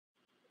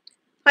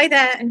Hi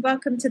there, and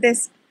welcome to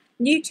this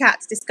new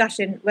chat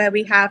discussion where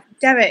we have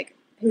Derek,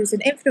 who's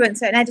an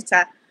influencer and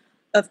editor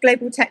of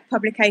global tech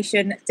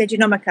publication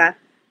Diginomica,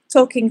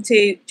 talking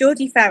to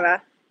Geordie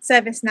Ferrer,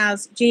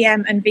 ServiceNow's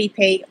GM and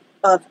VP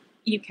of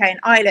UK and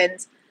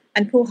Ireland,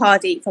 and Paul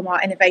Hardy from our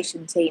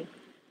innovation team.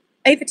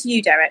 Over to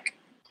you, Derek.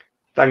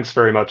 Thanks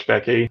very much,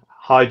 Becky.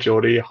 Hi,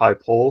 Geordie. Hi,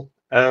 Paul.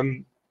 I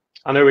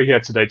know we're here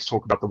today to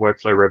talk about the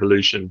workflow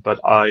revolution, but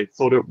I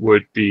thought it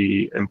would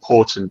be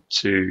important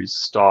to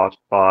start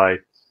by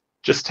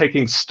just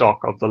taking stock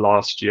of the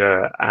last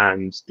year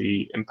and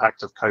the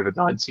impact of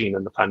COVID-19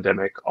 and the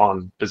pandemic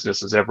on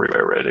businesses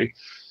everywhere, really.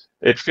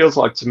 It feels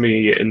like to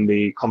me in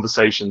the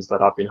conversations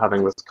that I've been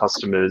having with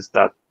customers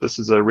that this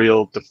is a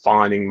real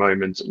defining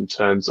moment in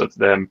terms of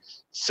them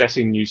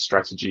setting new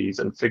strategies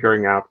and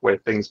figuring out where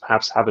things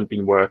perhaps haven't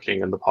been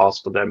working in the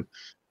past for them,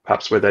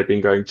 perhaps where they've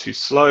been going too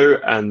slow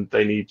and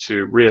they need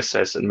to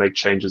reassess and make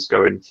changes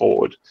going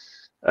forward.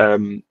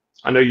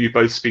 I know you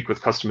both speak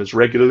with customers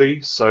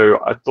regularly, so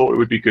I thought it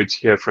would be good to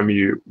hear from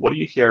you. What are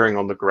you hearing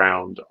on the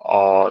ground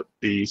are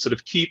the sort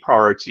of key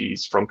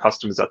priorities from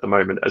customers at the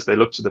moment as they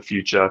look to the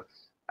future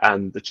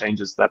and the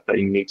changes that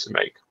they need to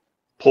make?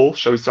 Paul,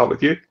 shall we start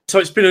with you? So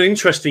it's been an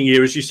interesting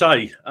year, as you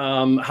say.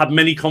 Had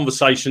many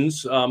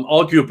conversations.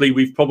 Arguably,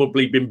 we've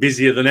probably been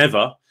busier than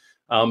ever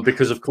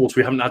because, of course,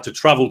 we haven't had to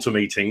travel to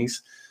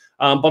meetings.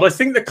 But I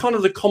think the kind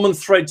of the common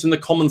threads and the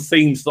common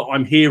themes that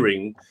I'm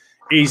hearing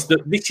is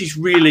that this is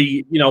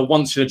really,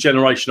 once in a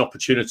generation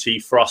opportunity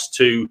for us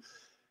to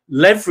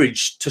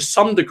leverage to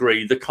some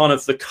degree the kind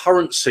of the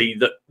currency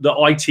that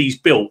IT's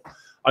built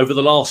over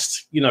the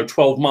last,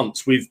 12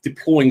 months with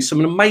deploying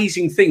some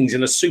amazing things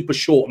in a super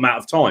short amount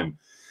of time.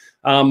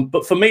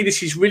 But for me,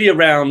 this is really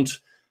around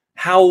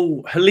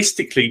how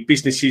holistically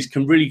businesses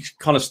can really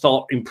kind of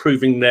start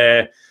improving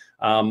their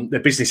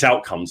business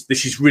outcomes.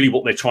 This is really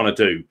what they're trying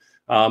to do.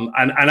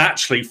 And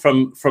actually,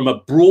 from a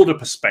broader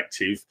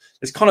perspective,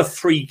 there's kind of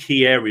three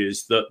key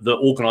areas that the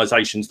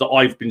organisations that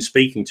I've been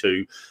speaking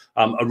to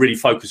are really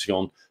focusing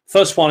on.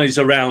 First one is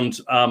around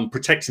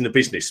protecting the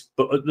business,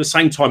 but at the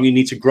same time, you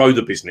need to grow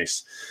the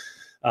business.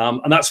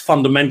 And that's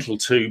fundamental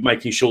to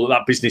making sure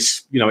that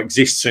business,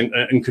 exists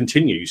and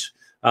continues.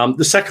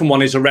 The second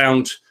one is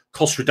around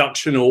cost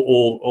reduction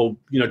or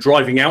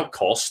driving out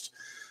cost,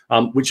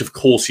 which, of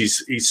course,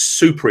 is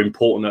super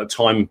important at a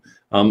time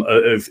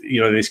of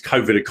this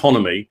COVID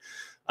economy.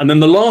 And then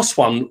the last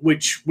one,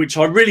 which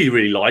I really,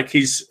 really like,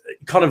 is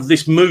kind of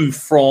this move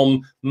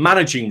from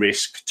managing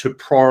risk to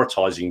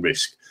prioritizing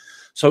risk.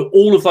 So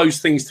all of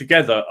those things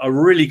together are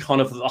really kind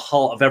of at the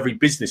heart of every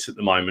business at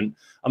the moment,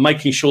 and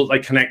making sure that they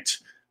connect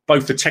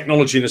both the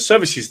technology and the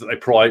services that they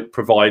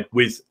provide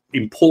with,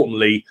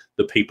 importantly,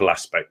 the people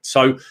aspect.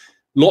 So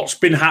lots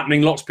been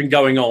happening, lots been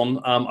going on.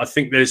 I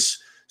think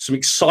there's some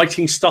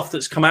exciting stuff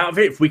that's come out of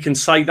it, if we can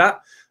say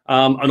that.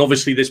 And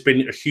obviously, there's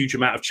been a huge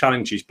amount of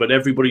challenges, but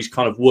everybody's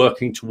kind of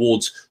working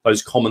towards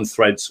those common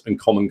threads and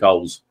common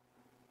goals.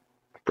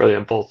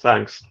 Brilliant, Paul.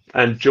 Thanks.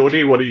 And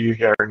Geordie, what are you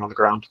hearing on the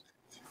ground?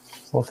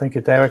 Well, thank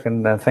you, Derek,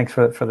 and thanks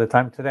for the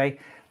time today.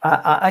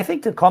 I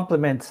think to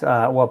complement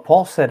what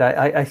Paul said,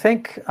 I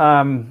think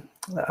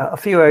a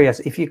few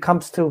areas. If it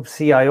comes to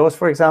CIOs,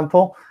 for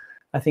example,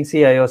 I think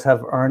CIOs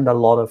have earned a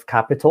lot of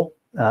capital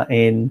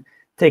in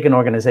taking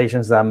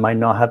organizations that might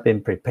not have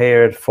been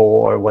prepared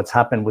for what's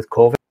happened with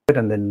COVID,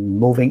 and then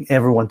moving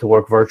everyone to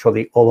work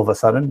virtually all of a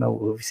sudden.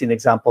 We've seen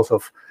examples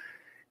of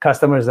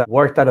customers that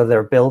worked out of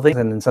their buildings,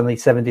 and then suddenly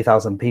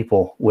 70,000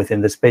 people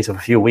within the space of a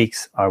few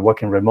weeks are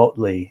working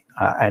remotely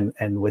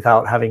and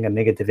without having a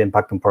negative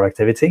impact on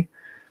productivity.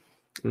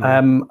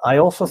 Mm-hmm. I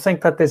also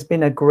think that there's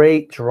been a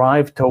great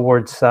drive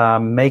towards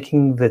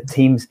making the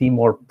teams be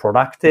more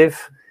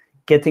productive,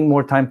 getting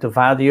more time to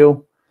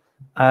value,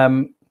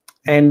 and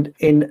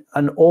in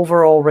an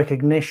overall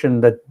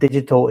recognition that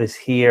digital is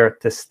here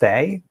to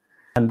stay,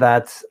 and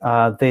that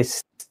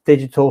this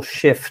digital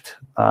shift,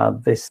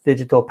 this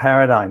digital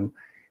paradigm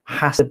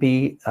has to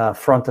be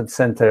front and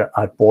center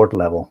at board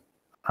level,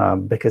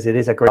 because it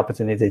is a great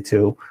opportunity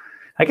to,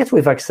 I guess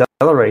we've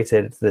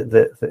accelerated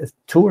the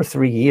 2 or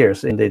 3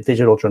 years in the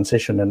digital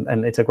transition,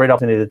 and it's a great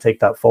opportunity to take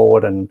that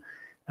forward and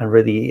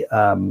really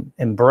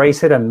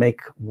embrace it and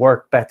make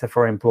work better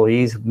for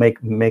employees, make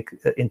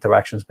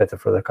interactions better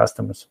for their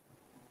customers.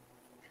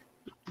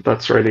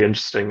 That's really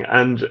interesting.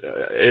 And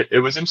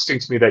it was interesting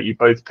to me that you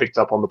both picked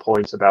up on the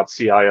point about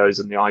CIOs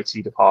and the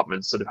IT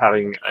departments sort of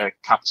having a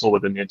capital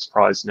within the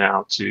enterprise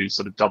now to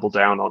sort of double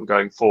down on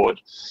going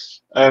forward.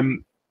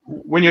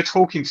 When you're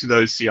talking to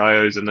those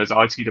CIOs and those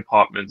IT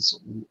departments,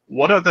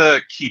 what are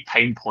the key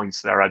pain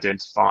points they're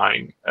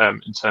identifying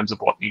in terms of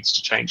what needs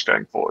to change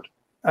going forward?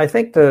 I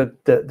think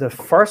the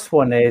first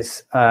one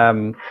is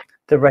the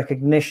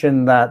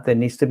recognition that there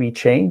needs to be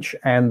change,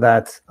 and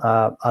that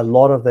a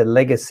lot of the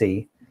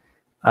legacy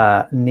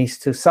needs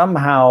to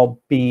somehow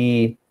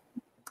be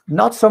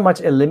not so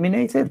much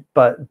eliminated,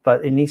 but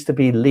it needs to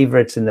be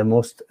leveraged in the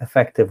most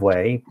effective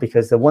way,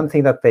 because the one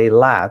thing that they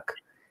lack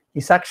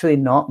is actually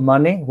not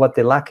money. What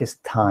they lack is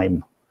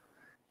time.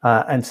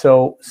 And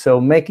so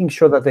making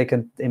sure that they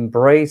can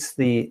embrace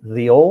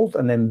the old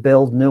and then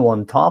build new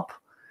on top,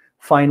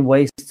 find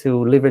ways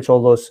to leverage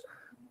all those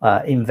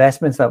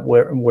investments that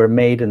were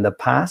made in the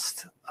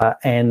past,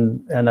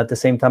 and at the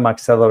same time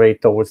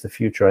accelerate towards the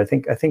future. I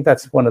think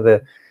that's one of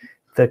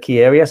the key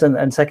areas.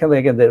 And secondly,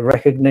 again, the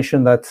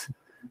recognition that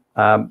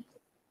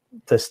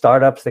the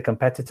startups, the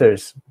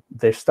competitors,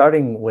 they're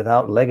starting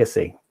without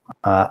legacy,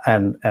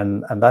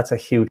 and that's a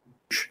huge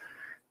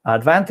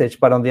advantage.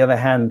 But on the other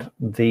hand,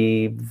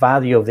 the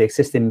value of the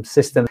existing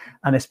system,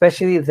 and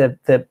especially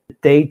the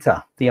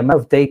data, the amount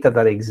of data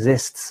that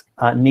exists,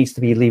 needs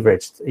to be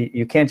leveraged.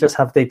 You can't just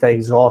have data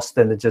exhaust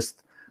and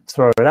just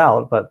throw it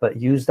out, but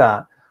use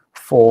that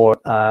for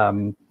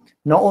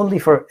not only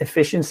for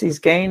efficiency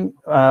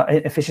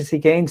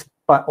gains,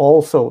 but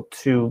also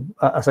to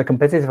as a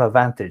competitive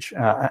advantage.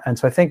 And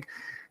so I think,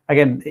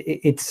 again,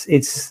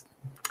 it's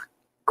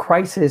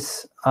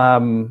crisis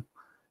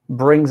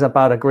brings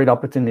about a great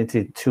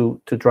opportunity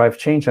to drive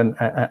change,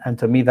 and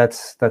to me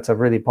that's a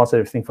really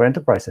positive thing for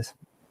enterprises.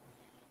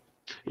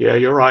 Yeah,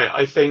 you're right.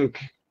 I think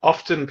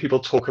often people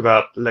talk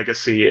about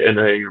legacy in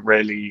a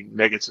really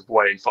negative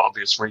way for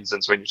obvious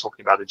reasons when you're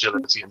talking about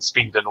agility and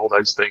speed and all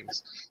those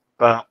things.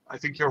 But I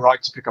think you're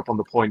right to pick up on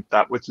the point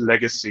that with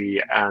legacy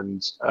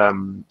and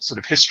sort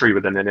of history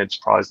within an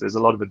enterprise, there's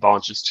a lot of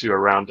advantages too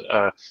around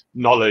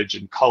knowledge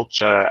and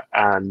culture,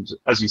 and,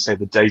 as you say,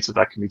 the data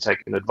that can be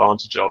taken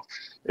advantage of.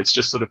 It's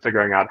just sort of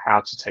figuring out how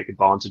to take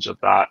advantage of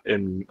that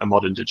in a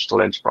modern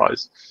digital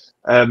enterprise.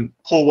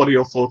 Paul, what are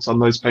your thoughts on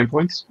those pain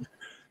points?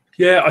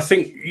 Yeah, I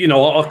think,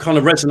 I kind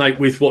of resonate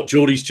with what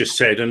Geordie's just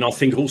said. And I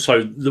think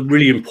also the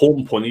really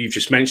important point that you've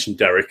just mentioned,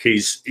 Derek,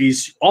 is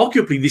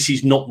arguably this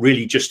is not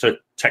really just a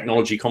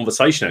technology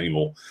conversation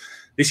anymore.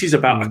 This is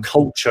about a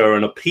culture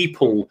and a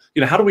people.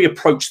 How do we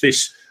approach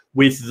this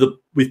with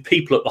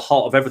people at the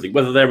heart of everything,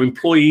 whether they're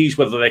employees,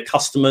 whether they're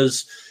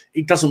customers?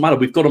 It doesn't matter.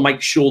 We've got to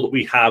make sure that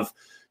we have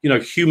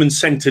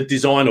human-centered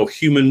design or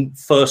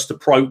human-first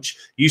approach.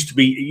 It used to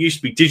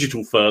be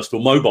digital first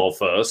or mobile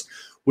first.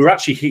 We're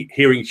actually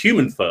hearing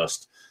human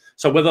first.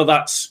 So whether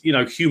that's,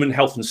 human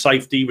health and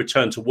safety,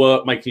 return to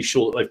work, making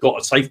sure that they've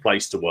got a safe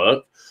place to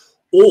work,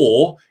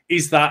 or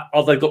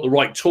are they got the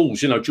right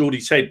tools? Geordie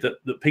said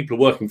that people are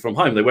working from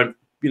home. They went,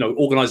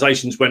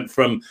 organizations went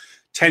from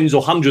tens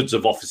or hundreds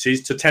of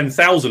offices to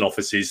 10,000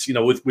 offices,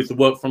 with the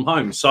work from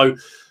home. So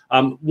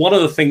one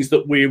of the things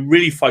that we're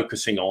really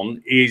focusing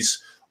on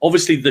is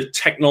obviously the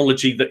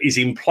technology that is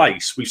in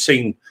place.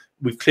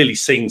 We've clearly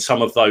seen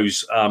some of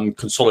those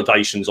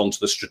consolidations onto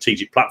the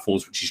strategic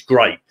platforms, which is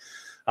great.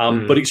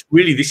 But it's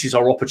really, this is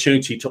our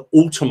opportunity to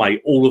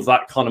automate all of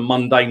that kind of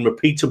mundane,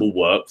 repeatable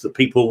work that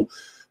people,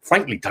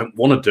 frankly, don't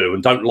want to do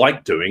and don't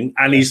like doing,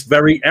 and is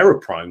very error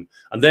prone.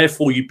 And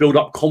therefore, you build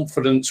up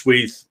confidence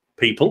with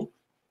people.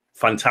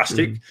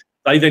 Fantastic.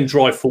 They then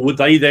drive forward.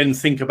 They then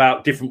think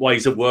about different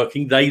ways of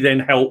working. They then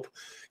help.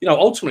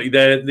 Ultimately,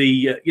 they're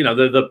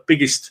the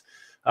biggest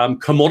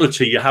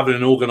commodity you have in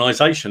an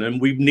organization, and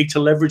we need to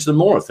leverage them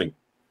more, I think.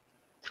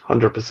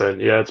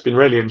 100%. Yeah, it's been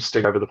really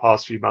interesting over the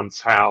past few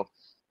months how,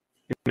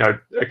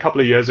 a couple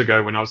of years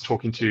ago when I was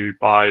talking to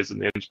buyers in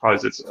the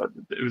enterprise, it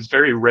was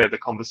very rare the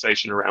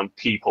conversation around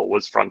people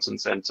was front and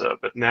center,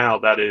 but now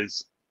that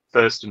is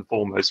first and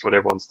foremost what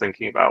everyone's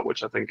thinking about,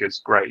 which I think is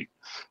great.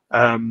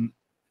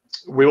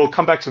 We will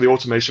come back to the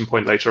automation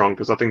point later on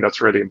because I think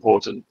that's really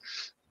important.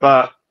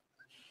 But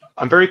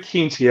I'm very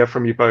keen to hear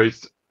from you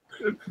both.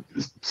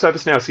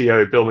 ServiceNow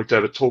CEO Bill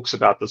McDermott talks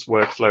about this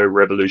workflow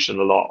revolution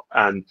a lot,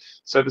 and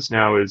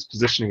ServiceNow is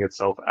positioning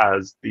itself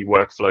as the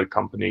workflow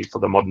company for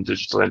the modern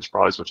digital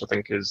enterprise, which I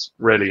think is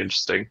really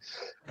interesting.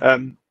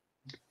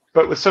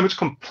 But with so much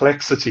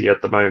complexity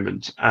at the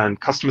moment, and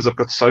customers have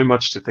got so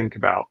much to think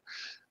about,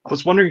 I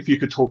was wondering if you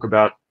could talk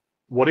about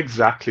what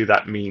exactly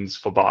that means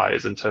for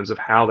buyers in terms of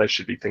how they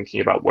should be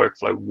thinking about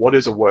workflow. What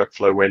is a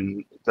workflow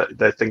when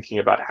they're thinking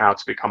about how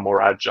to become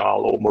more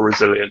agile or more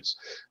resilient?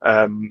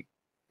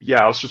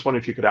 I was just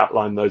wondering if you could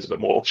outline those a bit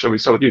more. Shall we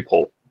start with you,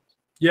 Paul?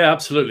 Yeah,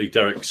 absolutely,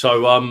 Derek.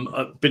 So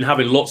I've been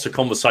having lots of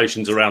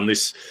conversations around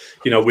this,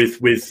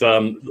 with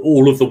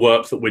all of the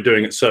work that we're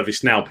doing at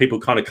ServiceNow. People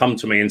kind of come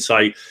to me and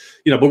say,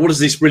 but what does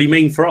this really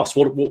mean for us?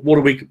 What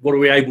are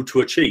we able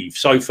to achieve?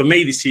 So for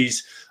me, this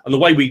is, and the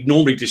way we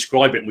normally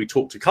describe it and we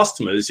talk to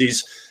customers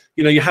is,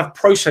 you have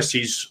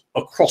processes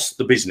across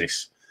the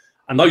business,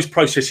 and those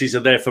processes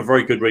are there for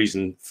very good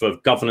reason, for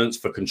governance,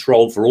 for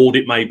control, for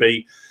audit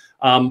maybe.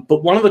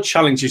 But one of the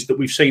challenges that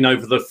we've seen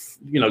over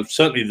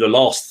certainly the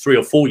last 3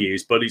 or 4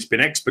 years, but it's been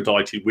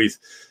expedited with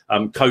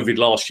COVID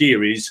last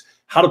year, is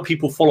how do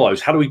people follow those?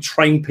 How do we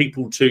train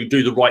people to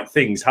do the right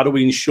things? How do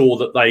we ensure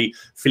that they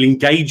feel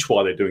engaged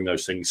while they're doing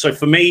those things? So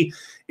for me,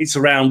 it's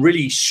around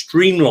really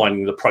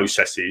streamlining the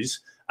processes.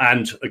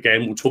 And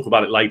again, we'll talk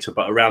about it later,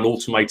 but around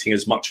automating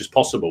as much as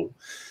possible.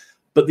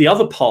 But the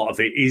other part of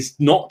it is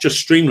not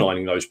just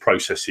streamlining those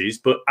processes,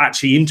 but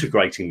actually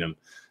integrating them.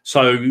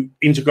 So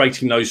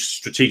integrating those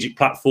strategic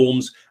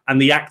platforms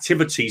and the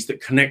activities that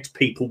connect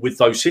people with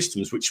those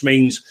systems, which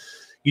means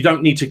you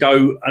don't need to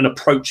go and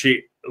approach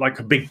it like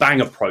a big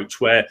bang approach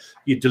where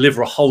you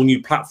deliver a whole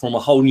new platform, a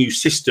whole new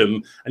system,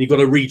 and you've got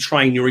to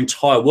retrain your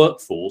entire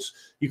workforce.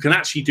 You can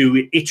actually do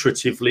it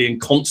iteratively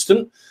and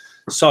constant.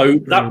 So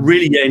that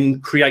really then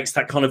creates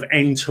that kind of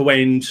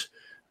end-to-end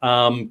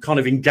kind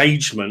of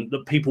engagement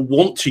that people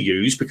want to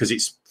use because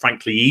it's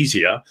frankly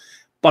easier.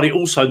 But it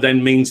also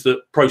then means that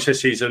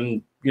processes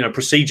and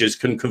procedures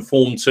can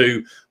conform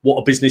to what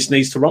a business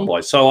needs to run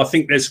by. So I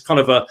think there's kind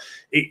of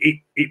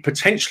it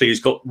potentially has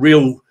got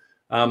real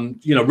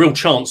real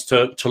chance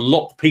to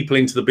lock people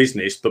into the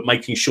business, but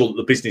making sure that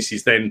the business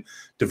is then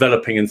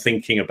developing and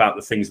thinking about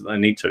the things that they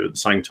need to at the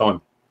same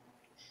time.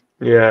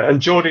 Yeah, and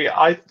Geordie,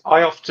 I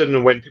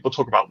often, when people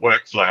talk about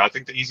workflow, I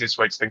think the easiest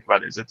way to think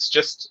about it is it's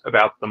just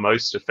about the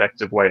most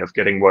effective way of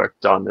getting work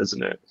done,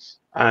 isn't it?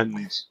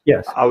 And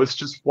yes, I was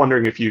just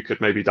wondering if you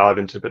could maybe dive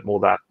into a bit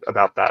more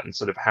about that and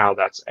sort of how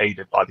that's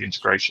aided by the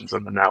integrations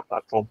on the Now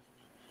platform.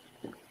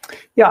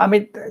 Yeah, I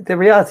mean, the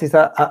reality is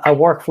that a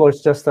workflow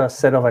is just a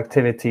set of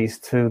activities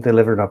to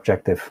deliver an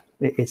objective.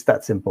 It's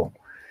that simple.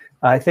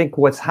 I think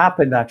what's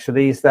happened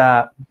actually is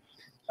that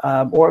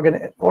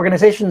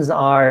organizations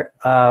are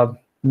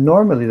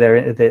normally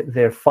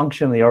they're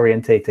functionally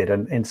orientated,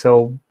 and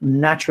so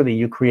naturally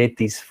you create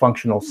these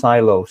functional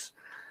silos.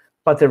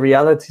 But the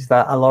reality is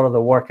that a lot of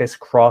the work is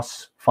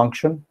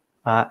cross-function,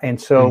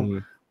 and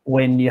so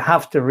when you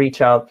have to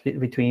reach out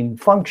between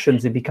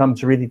functions, it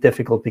becomes really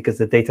difficult because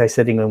the data is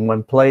sitting in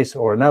one place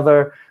or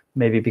another.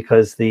 Maybe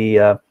because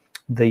the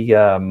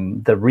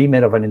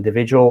remit of an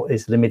individual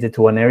is limited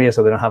to one area,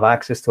 so they don't have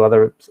access to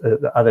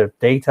other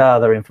data,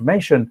 other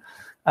information.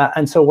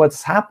 And so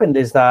what's happened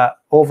is that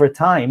over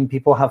time,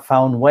 people have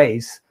found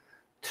ways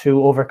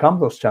to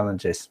overcome those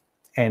challenges.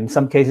 In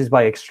some cases,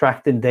 by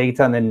extracting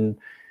data and then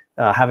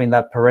having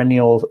that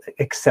perennial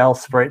Excel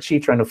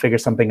spreadsheet, trying to figure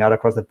something out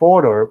across the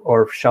board,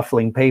 or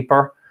shuffling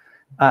paper.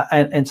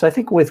 And so I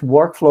think with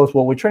workflows,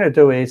 what we're trying to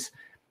do is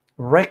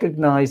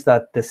recognize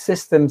that the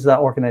systems that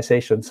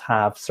organizations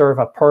have serve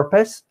a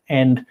purpose,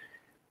 and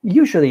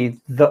usually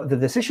the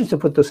decisions to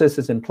put those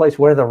systems in place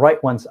were the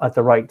right ones at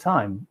the right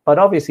time. But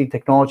obviously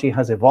technology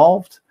has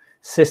evolved.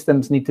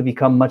 Systems need to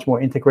become much more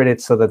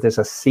integrated so that there's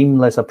a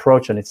seamless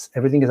approach, and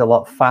everything is a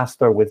lot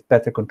faster with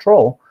better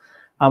control.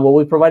 And what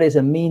we provide is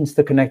a means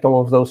to connect all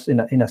of those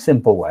in a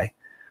simple way.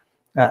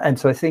 And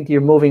so I think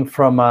you're moving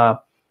from a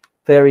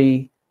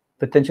potentially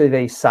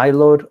very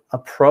siloed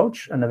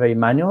approach and a very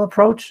manual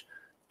approach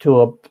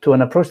to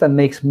an approach that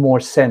makes more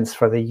sense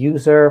for the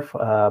user,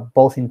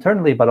 both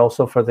internally, but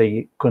also for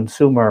the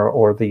consumer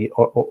or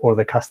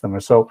the customer.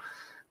 So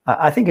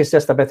I think it's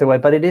just a better way,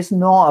 but it is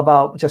not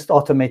about just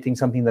automating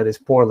something that is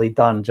poorly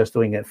done, just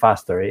doing it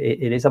faster.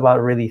 It is about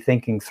really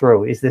thinking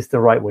through, is this the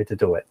right way to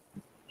do it?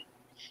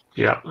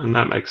 Yeah, and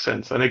that makes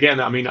sense. And again,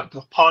 I mean,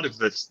 part of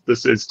this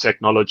is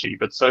technology,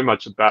 but so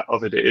much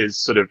of it is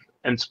sort of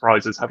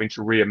enterprises having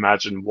to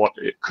reimagine what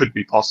it could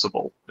be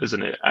possible,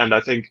 isn't it? And I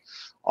think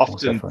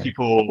often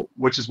people,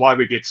 which is why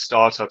we get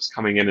startups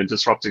coming in and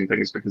disrupting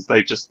things, because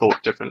they just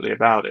thought differently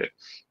about it.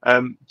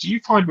 Do you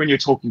find when you're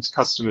talking to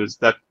customers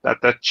that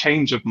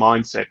change of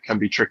mindset can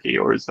be tricky,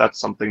 or is that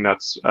something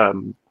that's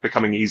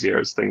becoming easier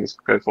as things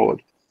go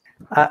forward?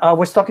 I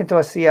was talking to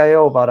a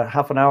CIO about a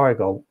half an hour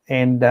ago,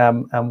 and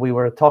we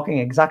were talking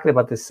exactly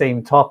about the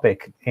same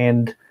topic.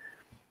 And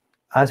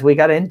as we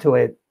got into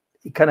it,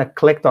 it kind of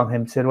clicked on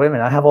him, said, wait a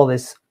minute, I have all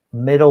this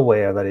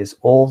middleware that is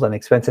old and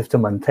expensive to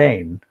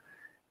maintain.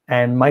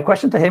 And my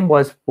question to him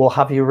was, well,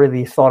 have you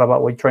really thought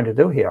about what you're trying to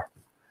do here?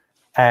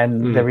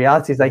 And the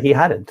reality is that he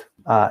hadn't.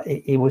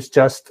 It was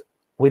just,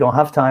 we don't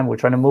have time. We're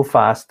trying to move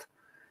fast.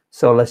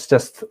 So let's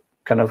just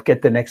kind of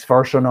get the next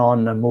version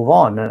on and move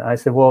on. And I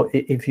said, well,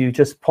 if you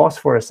just pause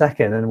for a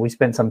second and we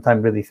spend some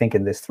time really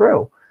thinking this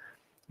through,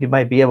 you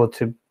might be able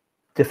to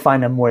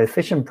define a more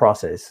efficient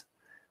process,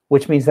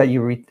 which means that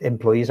your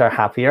employees are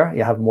happier,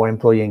 you have more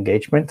employee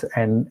engagement,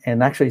 and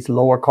actually it's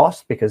lower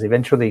cost, because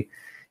eventually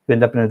you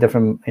end up in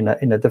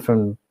a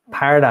different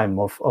paradigm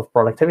of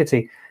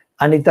productivity.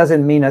 And it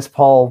doesn't mean, as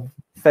Paul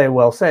very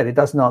well said, it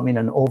does not mean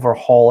an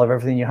overhaul of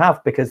everything you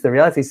have, because the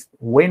reality is,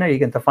 when are you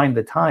going to find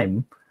the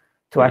time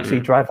to actually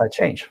drive that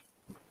change?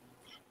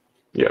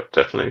 Yeah,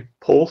 definitely.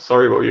 Paul,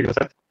 sorry, what were you going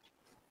to say?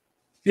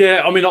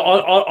 Yeah, I mean,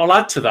 I'll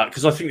add to that,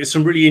 because I think there's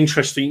some really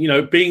interesting,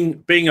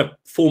 being a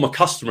former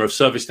customer of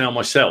ServiceNow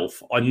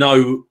myself, I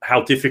know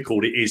how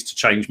difficult it is to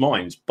change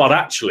minds. But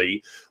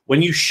actually,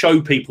 when you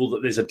show people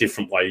that there's a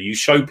different way, you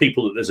show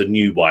people that there's a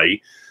new way,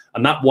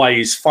 and that way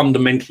is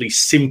fundamentally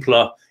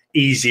simpler,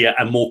 easier,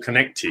 and more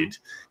connected,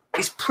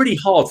 it's pretty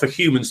hard for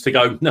humans to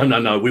go,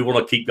 no, we want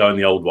to keep going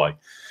the old way.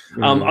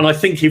 And I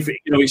think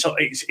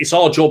it's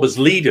our job as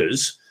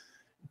leaders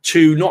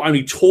to not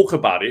only talk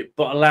about it,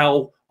 but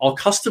allow our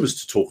customers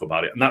to talk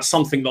about it. And that's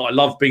something that I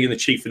love being in the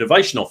Chief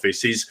Innovation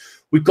Office, is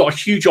we've got a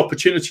huge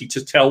opportunity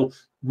to tell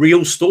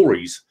real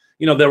stories.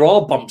 There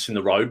are bumps in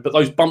the road, but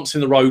those bumps in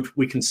the road,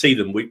 we can see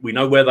them. We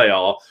know where they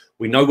are,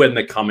 we know when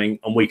they're coming,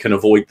 and we can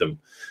avoid them.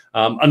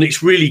 And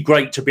it's really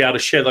great to be able to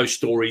share those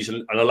stories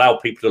and allow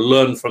people to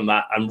learn from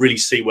that and really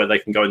see where they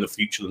can go in the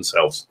future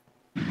themselves.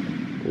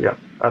 Yeah,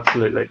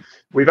 absolutely.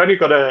 We've only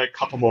got a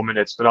couple more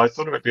minutes, but I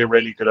thought it would be a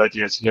really good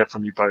idea to hear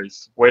from you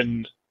both.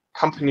 When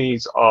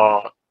companies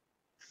are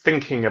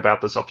thinking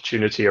about this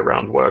opportunity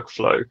around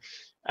workflow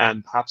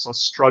and perhaps are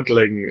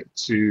struggling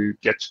to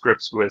get to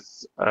grips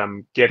with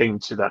getting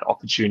to that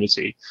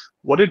opportunity,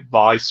 what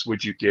advice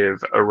would you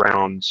give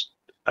around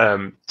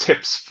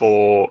tips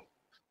for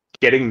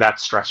getting that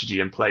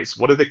strategy in place?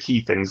 What are the key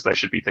things they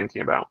should be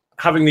thinking about?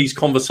 Having these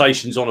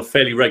conversations on a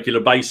fairly regular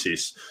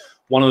basis,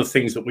 one of the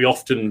things that we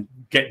often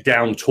get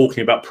down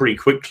talking about pretty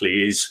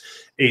quickly is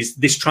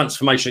this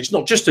transformation. It's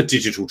not just a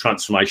digital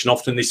transformation.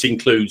 Often this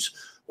includes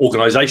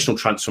organizational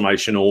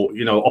transformation or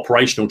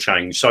operational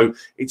change. So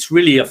it's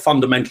really a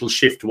fundamental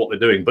shift to what they're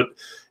doing. But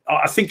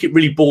I think it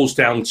really boils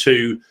down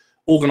to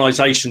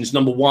organizations,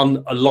 number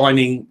one,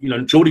 aligning,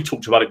 Geordie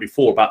talked about it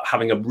before, about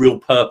having a real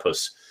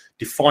purpose,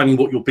 defining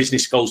what your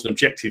business goals and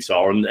objectives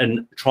are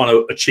and trying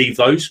to achieve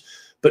those.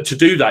 But to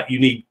do that, you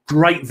need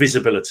great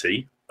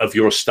visibility of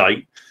your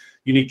estate.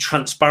 You need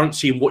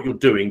transparency in what you're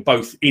doing,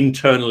 both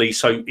internally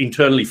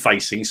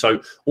facing,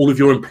 so all of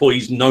your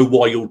employees know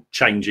why you're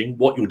changing,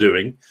 what you're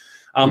doing.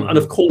 And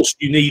of course,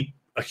 you need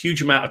a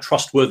huge amount of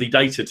trustworthy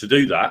data to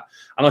do that.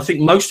 And I think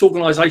most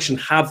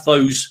organizations have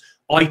those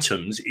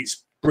items.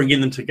 It's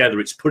bringing them together,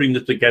 it's putting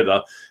them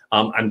together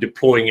and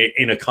deploying it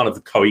in a kind of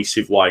a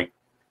cohesive way.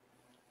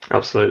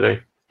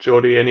 Absolutely.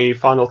 Geordie, any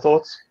final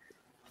thoughts?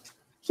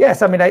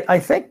 Yes, I mean, I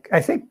think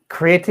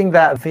creating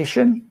that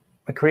vision,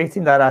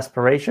 creating that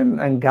aspiration,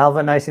 and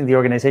galvanizing the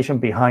organization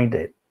behind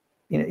it.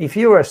 If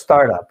you were a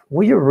startup,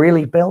 will you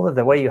really build it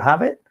the way you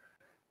have it?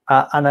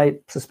 And I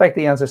suspect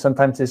the answer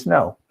sometimes is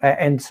no.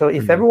 And so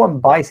if everyone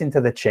buys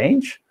into the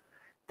change,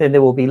 then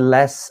there will be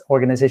less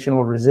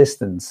organizational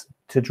resistance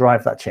to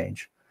drive that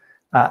change.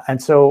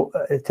 And so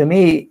to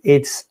me,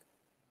 it's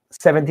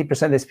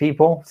 70% is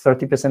people,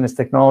 30% is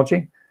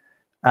technology.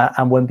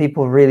 And when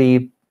people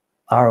really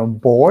are on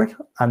board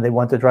and they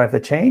want to drive the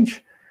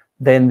change,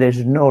 then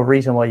there's no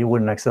reason why you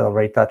wouldn't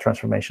accelerate that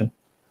transformation.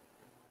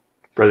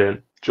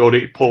 Brilliant.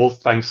 Geordie, Paul,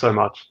 thanks so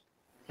much.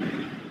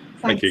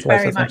 Thank you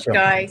very much,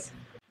 guys.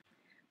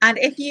 And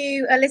if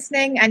you are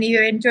listening and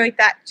you enjoyed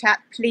that chat,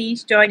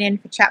 please join in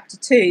for Chapter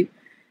 2,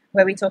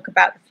 where we talk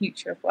about the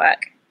future of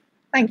work.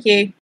 Thank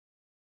you.